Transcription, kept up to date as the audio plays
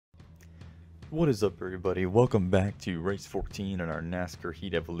What is up, everybody? Welcome back to race 14 in our Nascar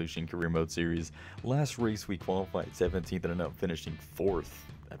Heat Evolution Career Mode series. Last race we qualified 17th and ended up finishing 4th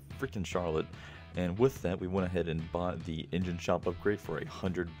at freaking Charlotte. And with that, we went ahead and bought the engine shop upgrade for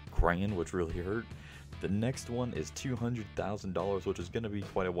 $100 grand, which really hurt. The next one is $200,000, which is going to be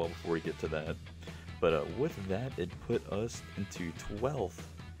quite a while before we get to that. But with that, it put us into 12th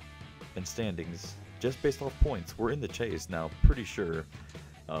in standings, just based off points. We're in the chase now, pretty sure.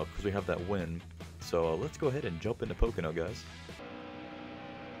 Because we have that win. So let's go ahead and jump into Pocono, guys.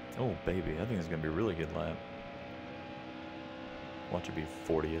 Oh, baby. I think it's going to be a really good lap. Watch it be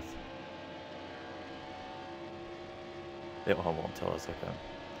 40th. It won't tell us. Okay.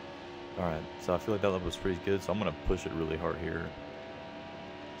 Alright, so I feel like that lap was pretty good, so I'm going to push it really hard here.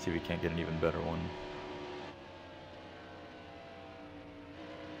 See if we can't get an even better one.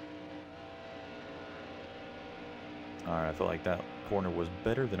 Alright, I feel like that corner was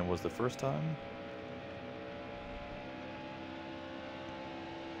better than it was the first time.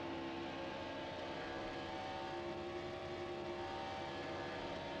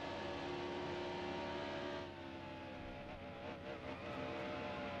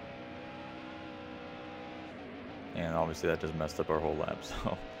 And obviously that just messed up our whole lap,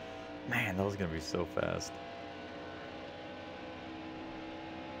 so man, that was going to be so fast.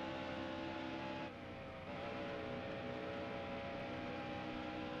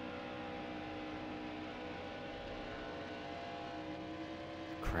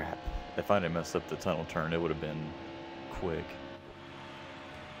 Crap. If I didn't mess up the tunnel turn, it would have been quick.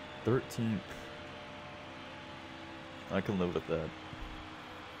 13th. I can live with that.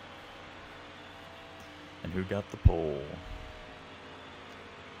 And who got the pole?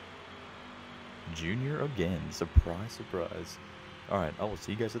 Junior again. Surprise, surprise. Alright, I will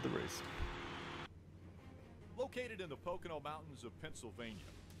see you guys at the race. Located in the Pocono Mountains of Pennsylvania,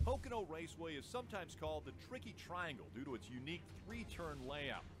 Pocono Raceway is sometimes called the Tricky Triangle due to its unique three-turn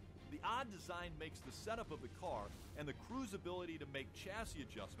layout. The odd design makes the setup of the car and the crew's ability to make chassis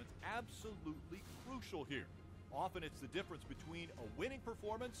adjustments absolutely crucial here. Often it's the difference between a winning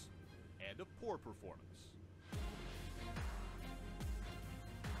performance and a poor performance.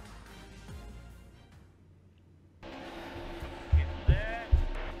 It's set.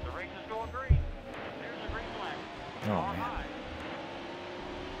 The race is going green. There's a green flag. Oh, man.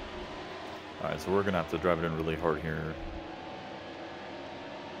 Alright, so we're going to have to drive it in really hard here.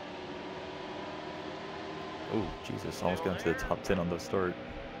 Oh, Jesus. Almost got into the top 10 on the start.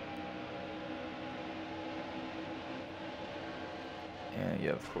 And,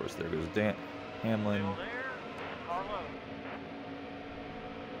 yeah, of course, there goes Hamlin. Still there. Carlo.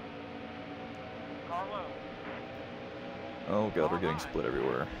 Carlo. Oh, God, we're getting split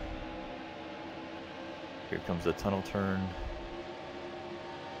everywhere. Here comes the tunnel turn.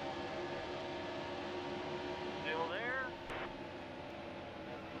 Still there.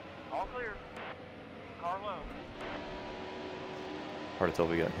 All clear. Carlo. Hard to tell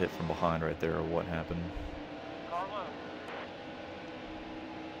if we got hit from behind right there or what happened. Carlo.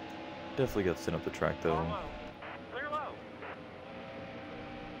 Definitely got sent up the track, though. Carlo. Clear low.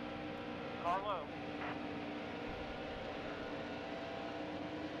 Carlo.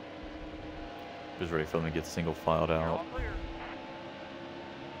 Just ready for them to get single filed You're out. all clear.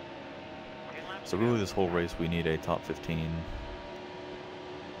 10 laps So to really go. this whole race we need a top 15.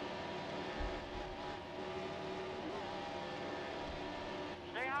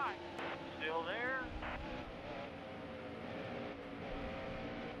 Stay high. Still there.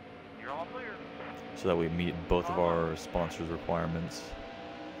 You're all clear. So that we meet both of our sponsors' requirements.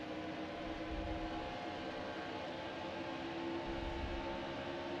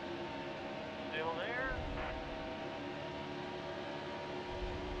 Still there.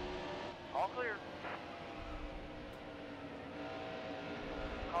 All clear.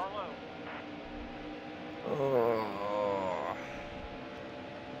 Carlo. Oh.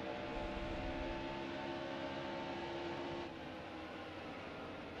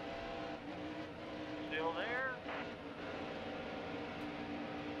 Still there.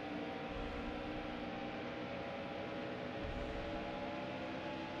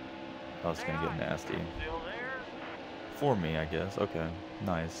 Oh, it's gonna get nasty. Still there. For me, I guess. Okay,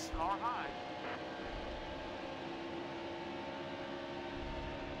 nice. Car high.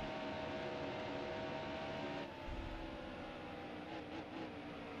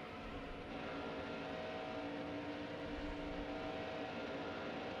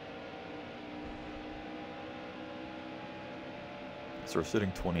 So we're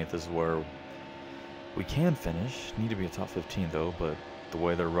sitting 20th. This is where we can finish. Need to be a top 15 though, but the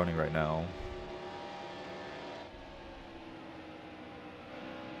way they're running right now,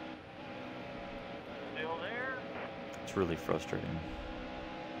 It's really frustrating.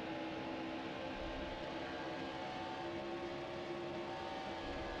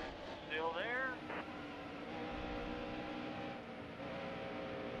 Still there.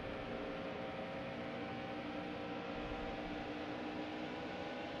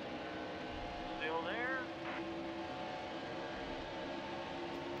 Still there.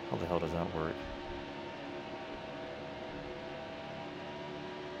 How the hell does that work?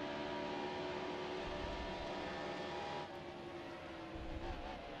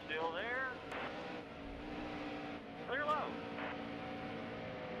 Still there. Clear low.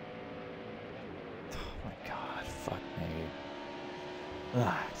 Oh my god, fuck me.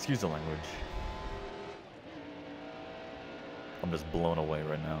 Ah, excuse the language. I'm just blown away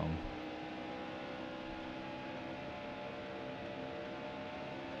right now.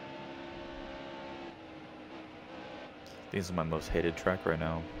 This is my most hated track right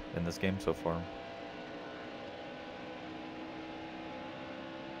now in this game so far.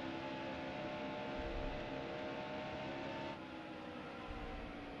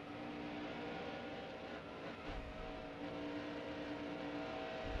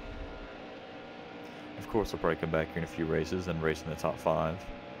 Of course, I'll probably come back here in a few races and race in the top 5.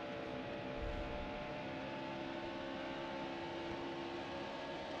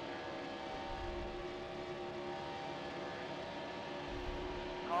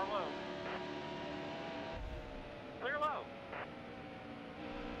 Car low. Clear low.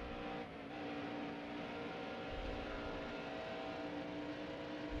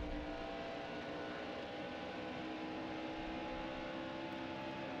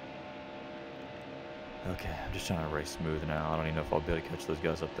 Okay, I'm just trying to race smooth now. I don't even know if I'll be able to catch those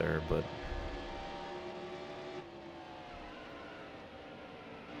guys up there, but...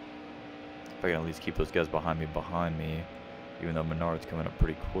 if I can at least keep those guys behind me, even though Menard's coming up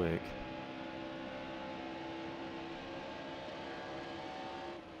pretty quick.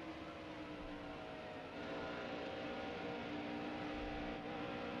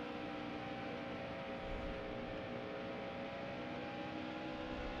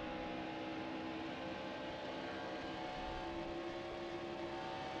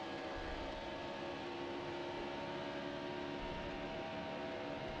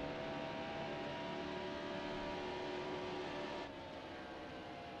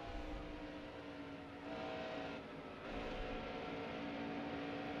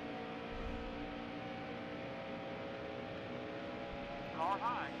 Car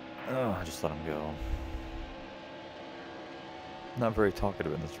high. Oh, I just let him go. Not very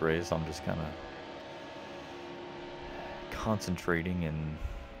talkative in this race. I'm just kind of concentrating and...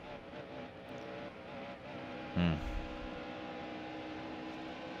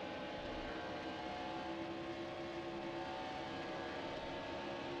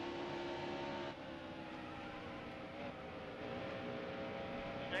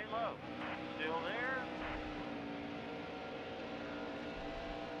 Stay low. Still there.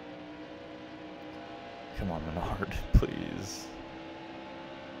 Come on, Menard, please.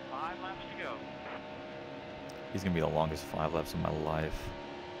 5 laps to go. He's going to be the longest 5 laps of my life.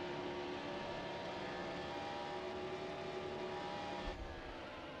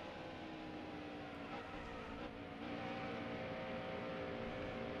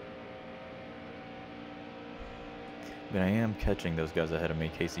 I mean, I am catching those guys ahead of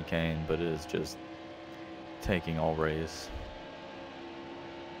me, Casey Kane, but it is just taking all race.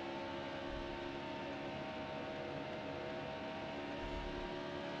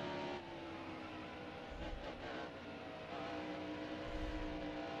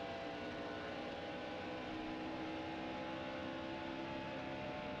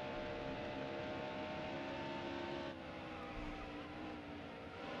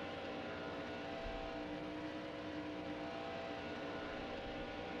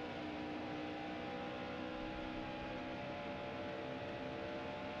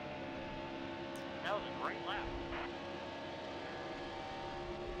 That was a great lap.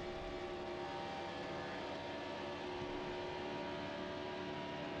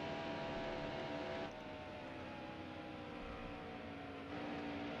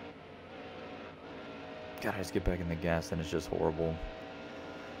 God, I just get back in the gas and it's just horrible.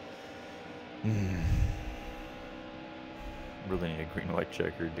 Really need a green white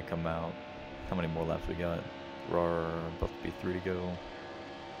checkered to come out. How many more laps we got? We're about to be 3 to go.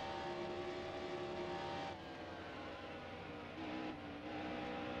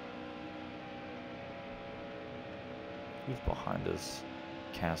 Who's behind us?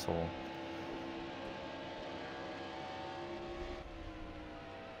 Castle.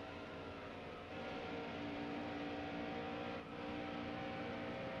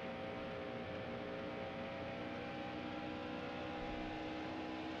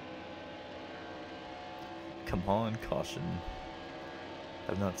 Come on, caution.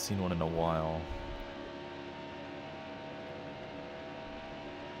 I've not seen one in a while.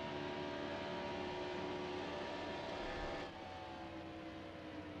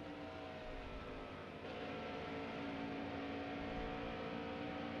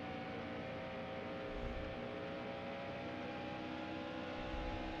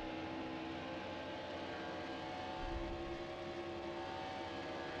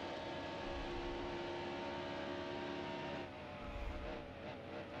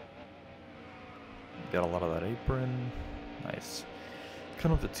 Got a lot of that apron. Nice.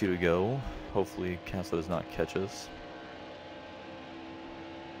 Kind of the 2 to go. Hopefully Castle does not catch us.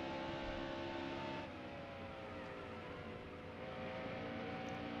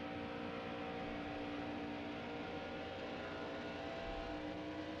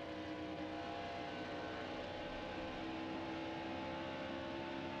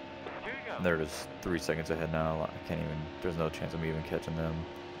 And there it is, 3 seconds ahead now. I can't even, there's no chance of me even catching them.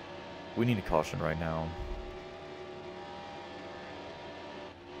 We need a caution right now.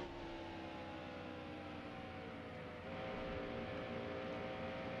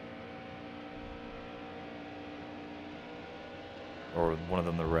 Or one of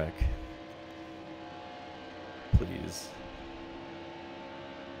them the wreck. Please.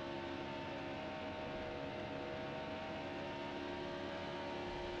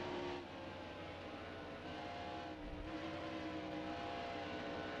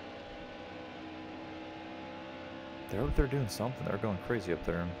 They're up there doing something. They're going crazy up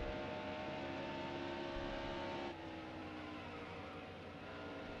there.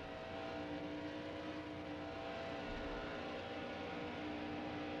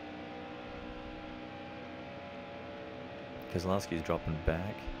 Keselowski's dropping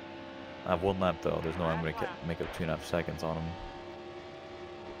back. I have 1 lap though. There's no way I'm going to make up 2.5 seconds on him.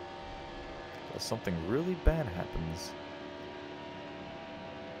 Unless something really bad happens.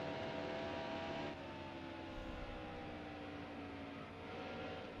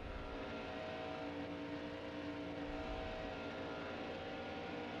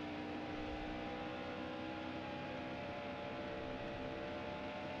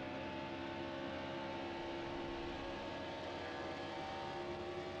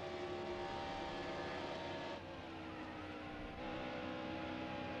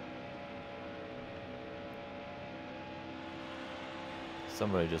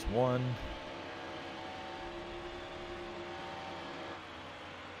 Somebody just won.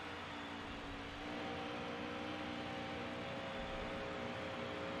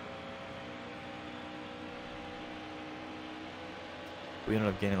 We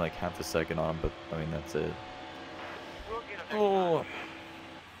ended up gaining like half a second on, but I mean that's it. Oh,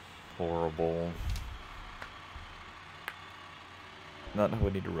 horrible. Not how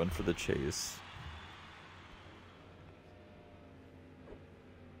we need to run for the chase.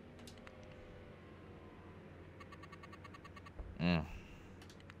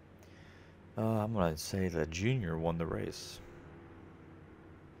 I'm gonna say that Junior won the race.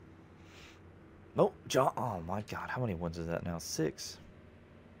 Nope, John. Oh my God, how many wins is that now? 6.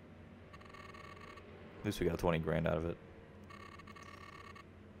 At least we got 20 grand out of it.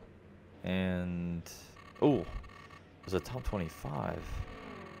 And oh, it was a top 25.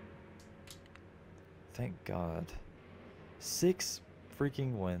 Thank God. 6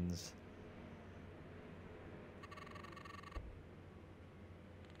 freaking wins.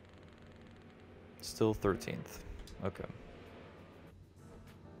 Still 13th. Okay.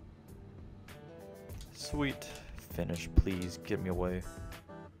 Sweet. Finish, please. Get me away.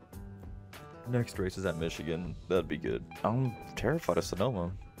 Next race is at Michigan. That'd be good. I'm terrified of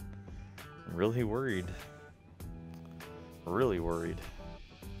Sonoma. I'm really worried. Really worried.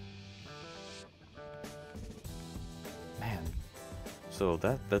 Man. So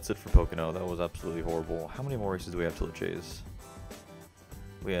that's it for Pocono. That was absolutely horrible. How many more races do we have till the chase?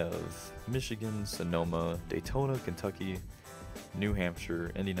 We have Michigan, Sonoma, Daytona, Kentucky, New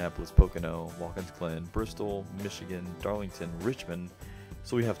Hampshire, Indianapolis, Pocono, Watkins Glen, Bristol, Michigan, Darlington, Richmond.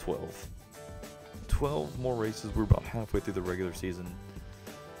 So we have 12. 12 more races. We're about halfway through the regular season.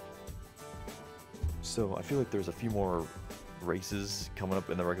 So I feel like there's a few more races coming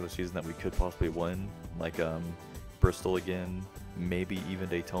up in the regular season that we could possibly win. Like Bristol again, maybe even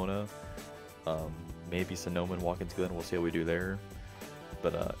Daytona. Maybe Sonoma and Watkins Glen. We'll see how we do there.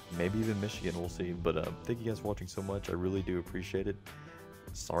 But maybe even Michigan, we'll see. But thank you guys for watching so much. I really do appreciate it.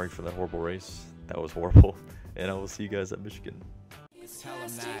 Sorry for that horrible race. That was horrible. And I will see you guys at Michigan. Tell them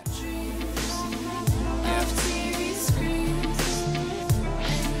that.